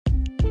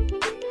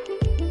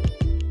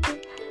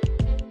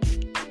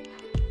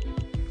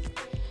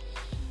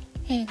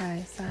Hey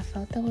guys, so I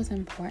felt it was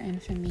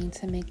important for me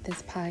to make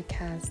this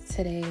podcast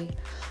today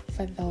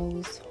for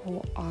those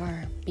who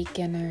are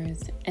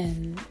beginners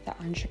in the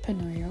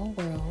entrepreneurial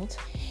world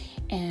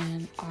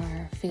and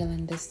are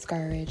feeling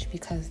discouraged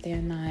because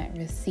they're not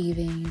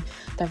receiving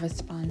the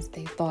response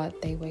they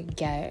thought they would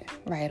get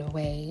right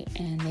away,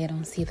 and they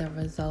don't see the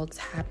results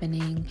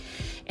happening,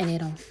 and they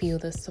don't feel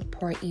the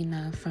support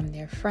enough from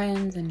their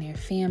friends and their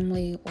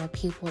family or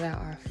people that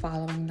are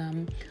following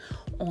them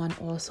on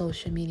all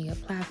social media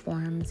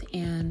platforms.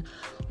 And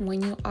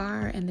when you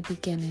are in the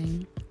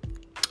beginning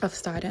of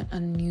starting a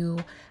new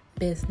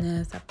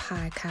business, a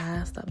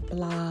podcast, a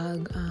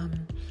blog,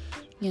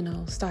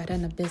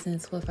 starting a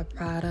business with a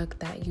product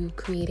that you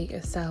created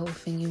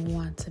yourself and you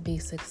want to be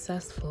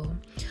successful,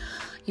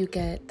 you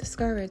get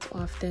discouraged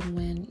often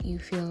when you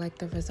feel like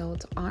the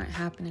results aren't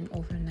happening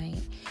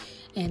overnight.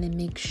 And it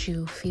makes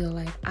you feel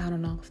like, I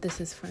don't know if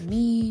this is for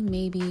me.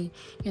 Maybe,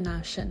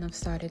 I shouldn't have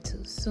started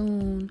too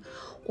soon.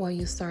 Or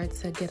you start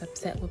to get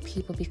upset with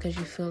people because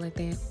you feel like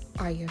they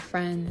are your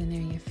friends and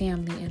they're your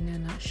family and they're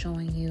not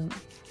showing you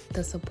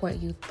the support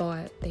you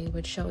thought they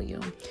would show you.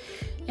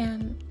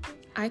 And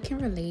I can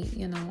relate.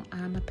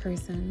 I'm a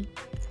person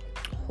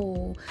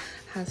who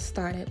has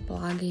started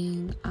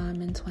blogging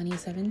in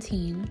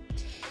 2017.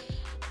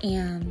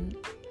 And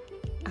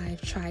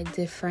I've tried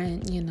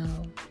different,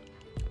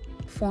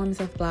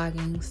 forms of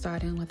blogging,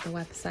 starting with a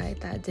website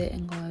that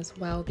didn't go as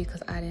well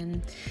because I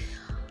didn't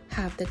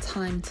have the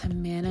time to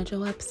manage a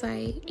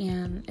website,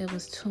 and it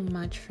was too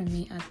much for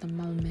me at the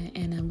moment,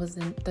 and it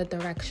wasn't the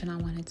direction I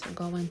wanted to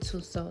go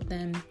into. So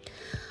then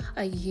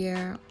a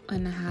year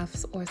and a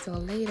half or so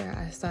later,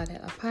 I started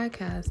a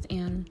podcast,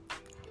 and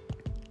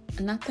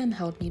nothing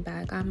held me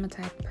back. I'm a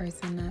type of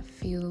person that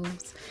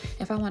feels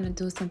if I want to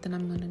do something,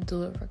 I'm going to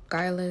do it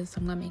regardless.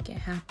 I'm going to make it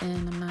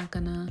happen. I'm not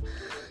going to,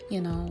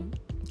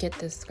 get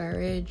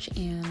discouraged.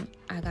 And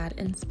I got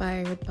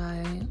inspired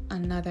by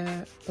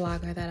another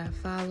blogger that I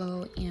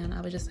follow, and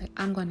I was just like,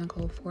 I'm going to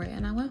go for it.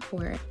 And I went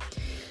for it.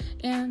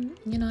 And,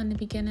 in the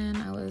beginning,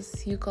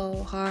 you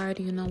go hard,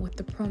 with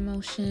the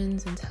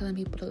promotions and telling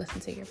people to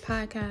listen to your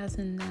podcast,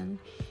 and then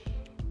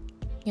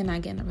you're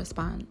not getting a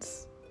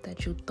response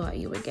that you thought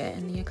you would get,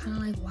 and you're kind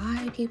of like,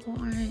 why people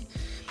aren't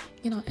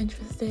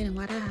interested in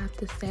what I have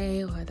to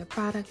say, or the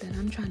product that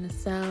I'm trying to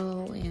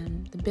sell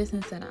and the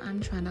business that I'm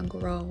trying to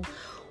grow.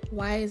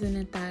 Why isn't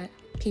it that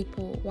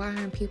why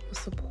aren't people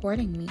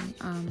supporting me?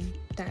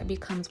 That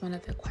becomes one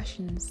of the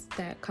questions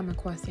that come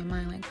across your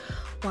mind, like,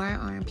 why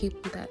aren't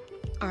people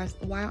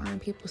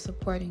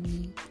supporting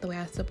me the way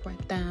I support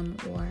them,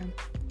 or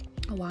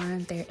why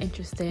aren't they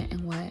interested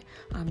in what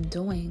I'm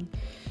doing?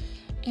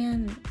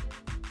 And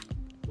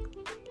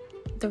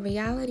the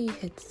reality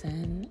hits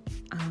in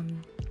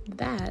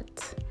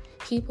that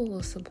people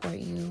will support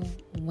you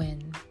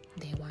when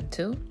they want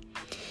to.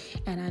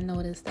 And I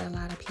noticed that a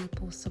lot of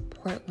people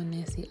support when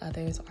they see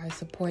others are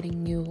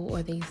supporting you,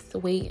 or they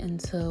wait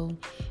until,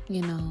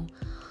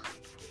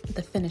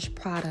 the finished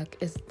product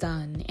is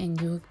done and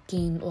you've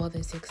gained all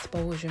this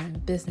exposure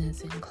and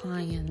business and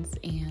clients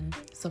and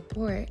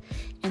support,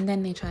 and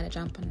then they try to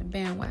jump on the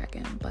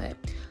bandwagon. But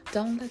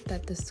don't let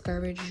that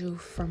discourage you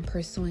from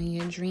pursuing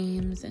your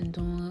dreams and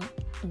doing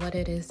what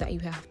it is that you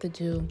have to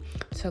do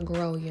to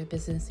grow your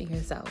business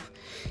yourself.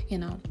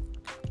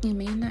 You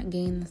may not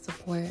gain the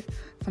support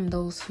from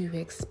those who you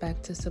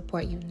expect to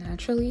support you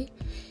naturally,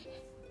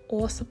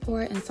 or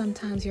support, and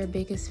sometimes your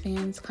biggest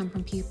fans come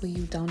from people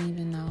you don't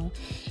even know.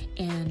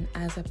 And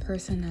as a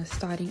person that's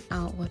starting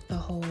out with the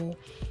whole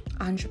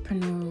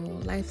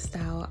entrepreneurial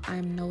lifestyle,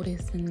 I'm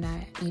noticing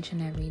that each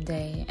and every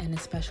day, and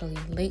especially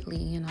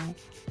lately,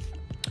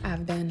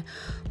 I've been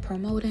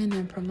promoting,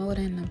 my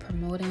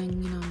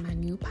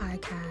new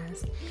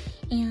podcast,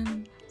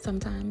 and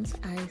sometimes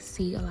I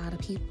see a lot of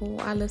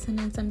people are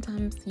listening.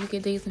 Sometimes you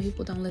get days when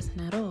people don't listen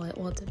at all. It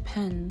all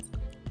depends.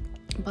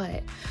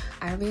 But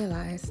I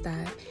realized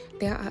that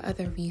there are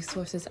other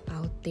resources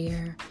out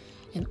there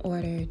in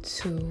order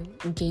to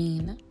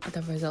gain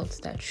the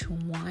results that you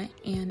want.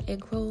 And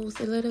it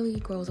literally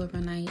grows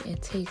overnight.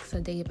 It takes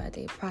a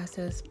day-by-day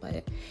process,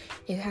 but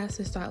it has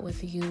to start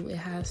with you. It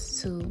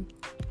has to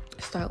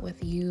start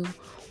with you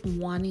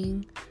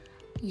wanting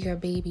your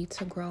baby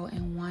to grow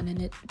and wanting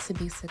it to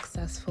be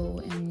successful,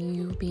 and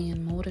you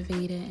being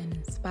motivated and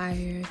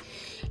inspired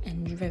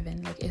and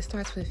driven. Like, it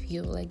starts with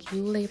you. Like,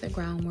 you lay the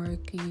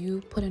groundwork,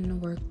 you put in the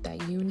work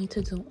that you need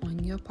to do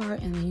on your part,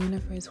 and the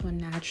universe will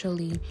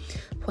naturally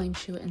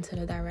point you into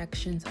the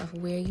directions of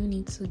where you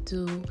need to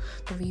do,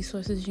 the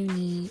resources you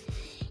need,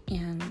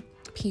 and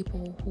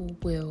people who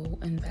will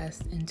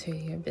invest into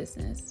your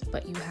business.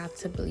 But you have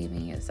to believe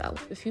in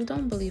yourself. If you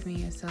don't believe in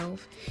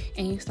yourself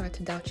and you start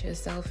to doubt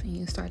yourself and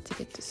you start to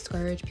get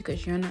discouraged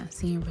because you're not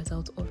seeing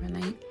results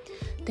overnight,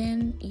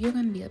 then you're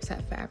going to be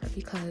upset forever,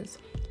 because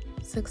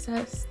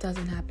success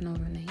doesn't happen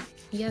overnight.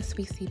 Yes,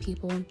 we see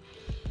people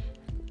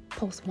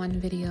post one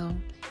video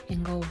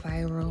and go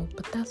viral,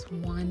 but that's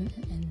 1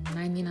 in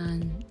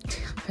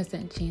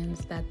 99%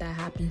 chance that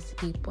happens to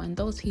people, and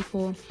those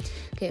people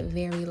get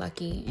very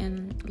lucky,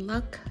 and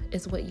luck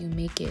is what you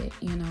make it.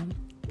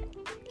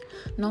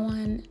 No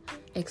one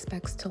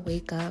expects to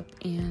wake up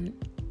and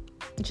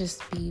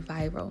just be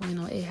viral.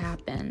 It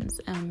happens.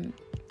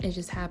 It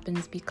just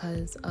happens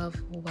because of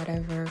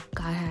whatever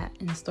God had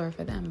in store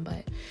for them.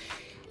 But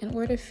in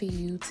order for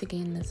you to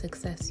gain the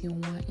success you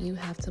want, you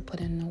have to put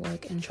in the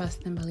work and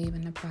trust and believe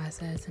in the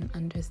process and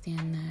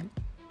understand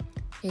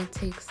that it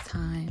takes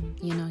time.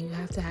 You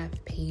have to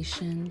have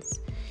patience.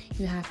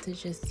 You have to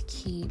just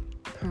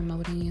keep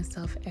promoting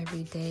yourself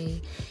every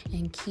day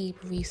and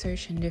keep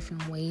researching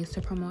different ways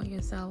to promote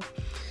yourself.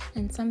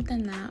 And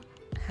something that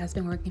has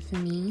been working for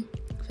me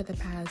for the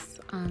past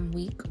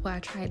week, I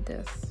tried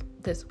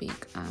this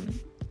week.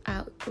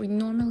 We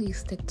normally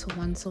stick to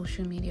one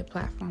social media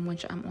platform,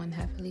 which I'm on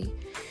heavily,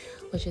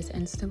 which is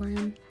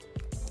Instagram.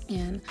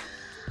 And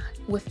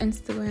with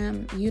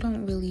Instagram, you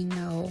don't really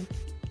know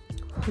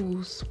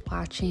who's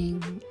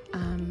watching,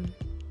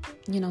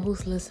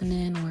 who's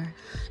listening or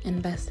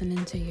investing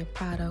into your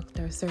product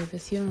or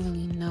service. You don't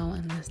really know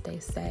unless they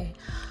say.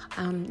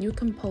 You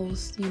can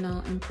post,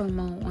 and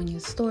promote on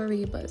your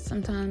story, but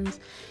sometimes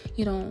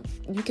you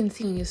can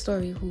see on your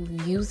story who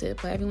views it,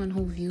 but everyone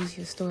who views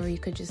your story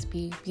could just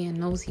be being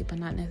nosy, but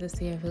not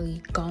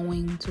necessarily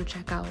going to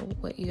check out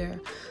what you're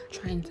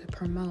trying to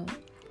promote.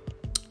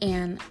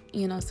 And,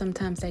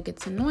 sometimes that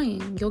gets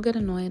annoying. You'll get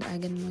annoyed. I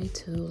get annoyed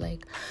too.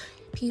 Like,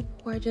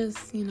 people are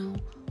just,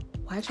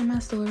 watching my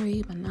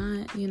story, but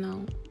not,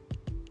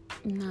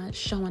 not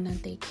showing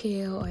that they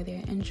care or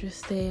they're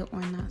interested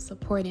or not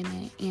supporting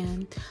it.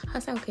 And I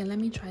said, okay, let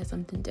me try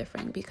something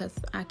different, because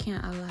I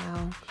can't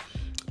allow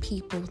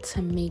people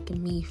to make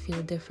me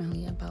feel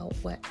differently about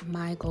what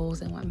my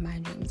goals and what my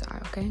dreams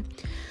are, okay?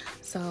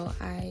 So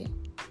I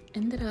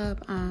ended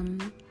up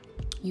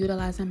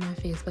utilizing my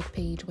Facebook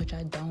page, which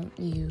I don't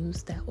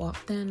use that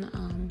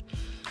often,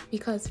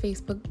 because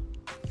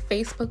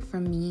Facebook for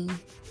me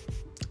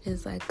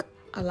is like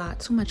a lot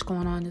too much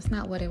going on. It's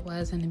not what it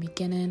was in the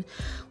beginning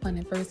when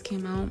it first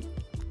came out.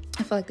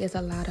 I feel like there's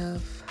a lot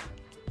of,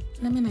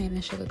 let me not even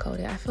sugarcoat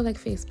it, I feel like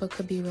Facebook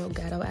could be real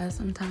ghetto at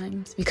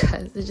sometimes,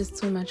 because there's just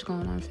too much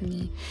going on for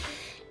me,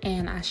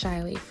 and I shy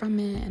away from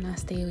it and I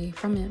stay away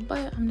from it.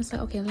 But I'm just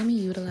like, okay, let me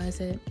utilize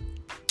it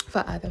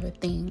for other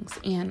things.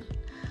 And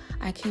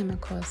I came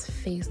across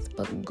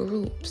Facebook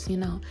groups.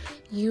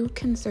 You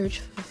can search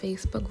for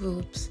Facebook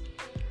groups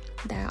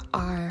that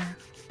are,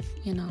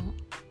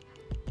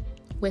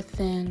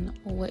 within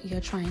what you're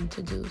trying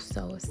to do.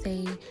 So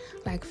say,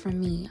 like for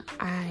me,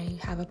 I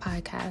have a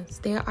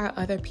podcast. There are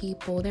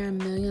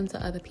millions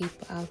of other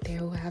people out there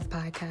who have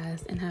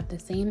podcasts and have the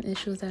same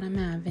issues that I'm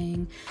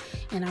having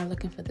and are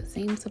looking for the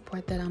same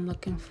support that I'm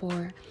looking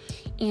for.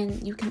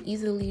 And you can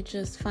easily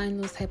just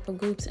find those type of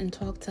groups and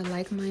talk to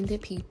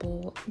like-minded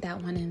people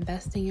that want to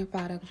invest in your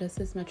product just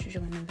as much as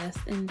you want to invest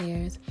in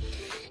theirs.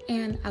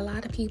 And a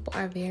lot of people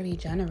are very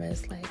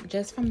generous. Like,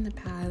 just from the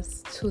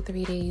past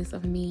 2-3 days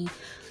of me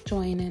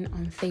joining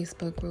on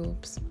Facebook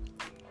groups,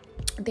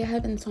 there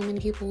have been so many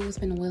people who's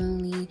been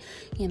willingly,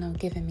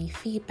 giving me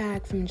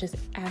feedback from just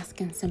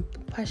asking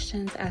simple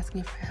questions,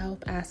 asking for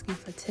help, asking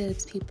for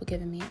tips, people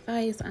giving me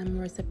advice. I'm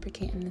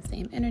reciprocating the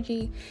same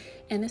energy,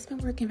 and it's been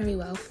working very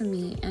well for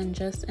me. And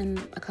just in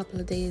a couple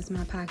of days,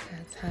 my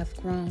podcasts have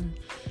grown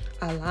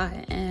a lot.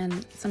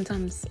 And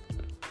sometimes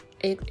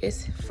it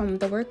is from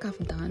the work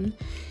I've done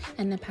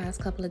in the past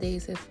couple of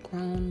days. It's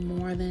grown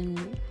more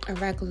than a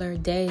regular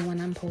day when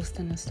I'm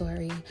posting a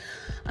story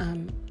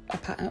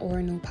or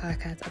a new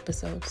podcast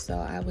episode. So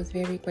I was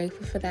very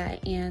grateful for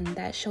that, and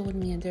that showed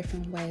me a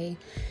different way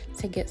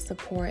to get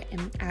support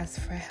and ask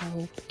for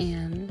help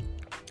and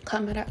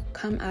come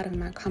out of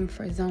my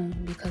comfort zone,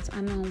 because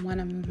I know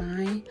one of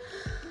my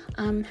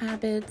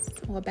habits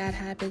or bad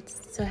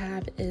habits to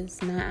have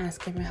is not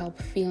asking for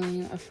help,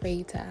 feeling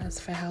afraid to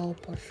ask for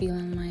help, or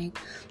feeling like,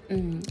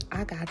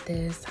 I got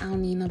this, I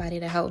don't need nobody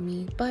to help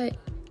me. But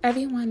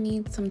everyone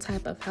needs some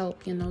type of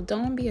help.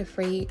 Don't be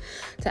afraid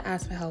to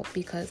ask for help,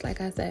 because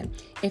like I said,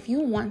 if you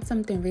want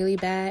something really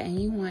bad and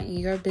you want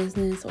your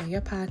business or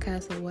your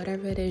podcast or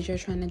whatever it is you're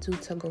trying to do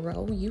to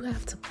grow, you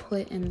have to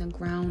put in the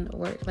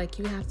groundwork. Like,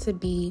 you have to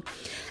be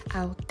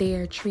out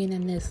there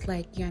treating this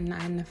like your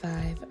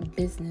 9-to-5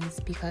 business,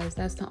 because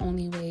that's the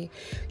only way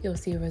you'll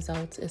see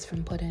results, is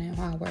from putting in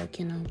hard work.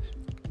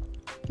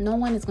 No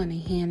one is going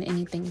to hand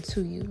anything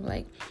to you.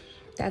 Like,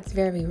 that's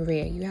very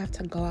rare. You have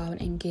to go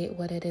out and get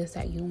what it is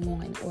that you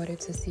want in order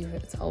to see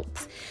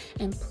results.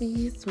 And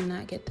please do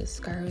not get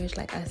discouraged.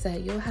 Like I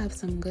said, you'll have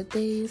some good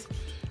days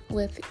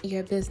with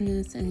your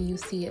business and you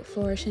see it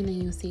flourishing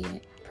and you see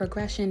it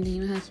progression. Then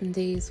you have some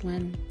days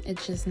when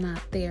it's just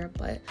not there.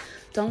 But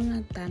don't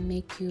let that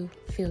make you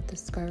feel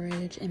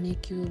discouraged and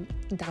make you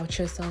doubt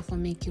yourself or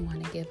make you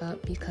want to give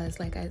up, because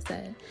like I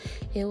said,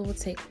 it will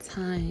take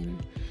time.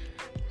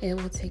 It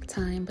will take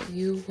time, but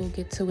you will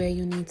get to where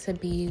you need to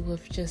be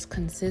with just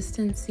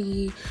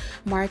consistency,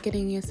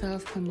 marketing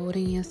yourself,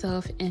 promoting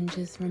yourself, and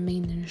just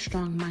remaining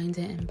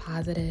strong-minded and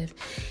positive.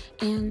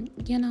 And,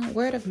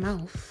 word of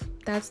mouth.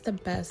 That's the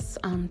best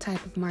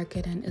type of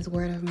marketing, is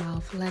word of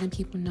mouth. Letting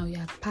people know you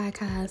have a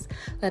podcast,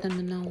 letting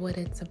them know what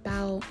it's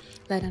about,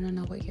 letting them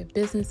know what your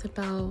business is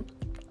about.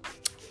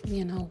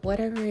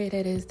 whatever it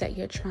is that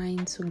you're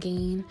trying to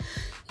gain,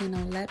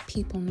 let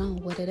people know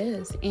what it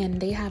is. And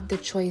they have the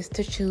choice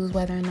to choose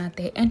whether or not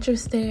they're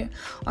interested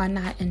or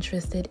not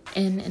interested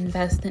in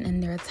investing in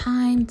their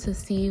time to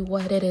see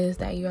what it is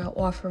that you're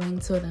offering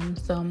to them.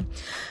 So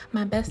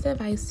my best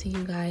advice to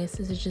you guys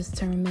is just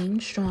to remain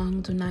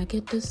strong. Do not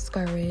get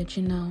discouraged.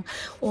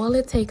 All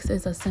it takes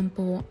is a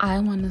simple, I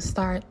want to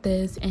start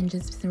this, and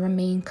just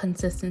remain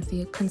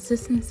consistency.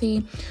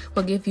 Consistency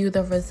will give you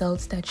the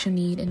results that you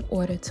need in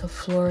order to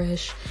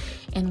flourish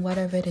in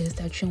whatever it is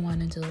that you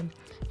want to do.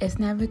 It's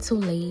never too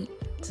late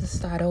to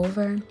start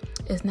over.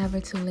 It's never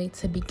too late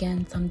to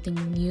begin something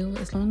new,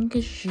 as long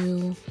as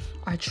you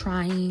are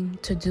trying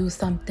to do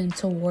something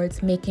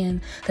towards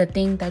making the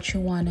thing that you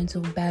want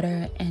to do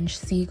better and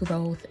see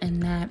growth in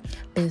that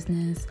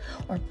business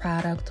or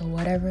product or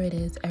whatever it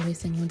is every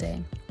single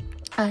day.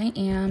 I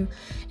am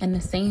in the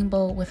same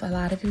boat with a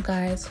lot of you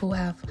guys who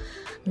have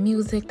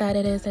music that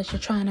it is that you're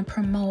trying to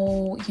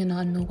promote, a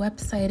new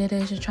website it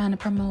is you're trying to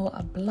promote,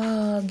 a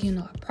blog,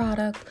 a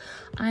product.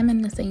 I'm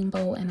in the same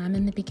boat, and I'm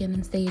in the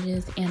beginning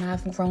stages, and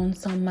I've grown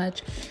so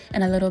much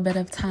in a little bit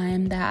of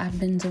time that I've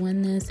been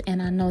doing this,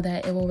 and I know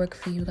that it will work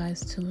for you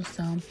guys too.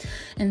 So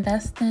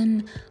invest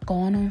in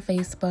going on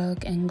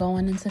Facebook and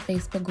going into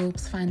Facebook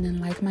groups, finding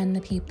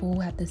like-minded people who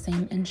have the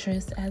same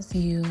interests as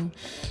you,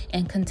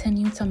 and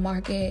continue to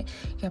market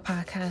your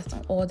podcast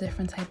on all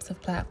different types of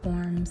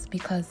platforms,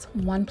 because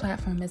one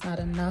platform is not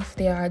enough.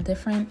 There are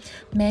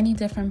many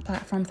different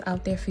platforms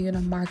out there for you to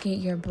market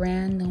your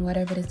brand and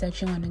whatever it is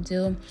that you want to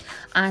do.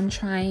 I'm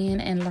trying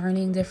and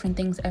learning different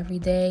things every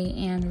day,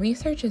 and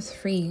research is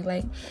free.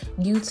 Like,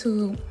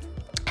 YouTube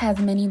has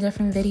many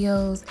different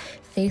videos.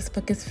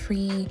 Facebook is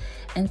free,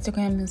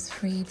 Instagram is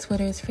free,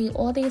 Twitter is free.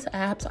 All these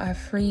apps are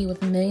free,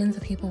 with millions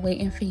of people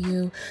waiting for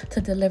you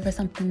to deliver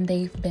something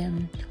they've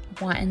been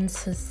wanting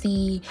to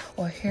see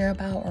or hear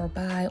about or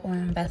buy or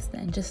invest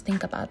in. Just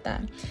think about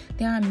that.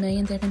 There are a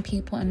million different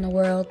people in the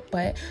world,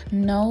 but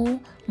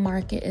no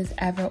market is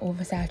ever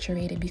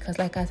oversaturated, because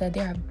like I said,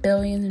 there are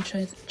billions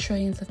and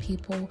trillions of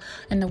people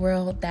in the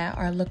world that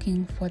are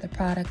looking for the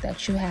product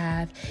that you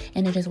have,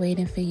 and they're just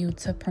waiting for you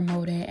to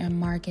promote it and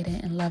market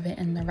it and love it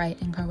in the right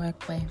and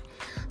correct way.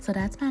 So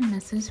that's my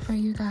message for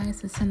you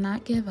guys, is to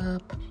not give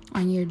up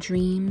on your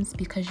dreams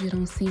because you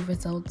don't see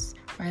results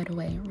right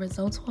away.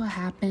 Results will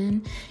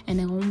happen, and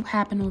it won't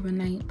happen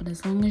overnight, but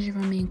as long as you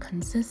remain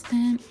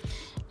consistent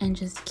and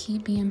just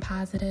keep being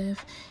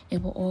positive,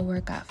 it will all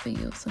work out for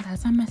you. So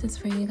that's my message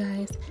for you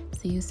guys.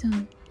 See you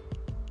soon.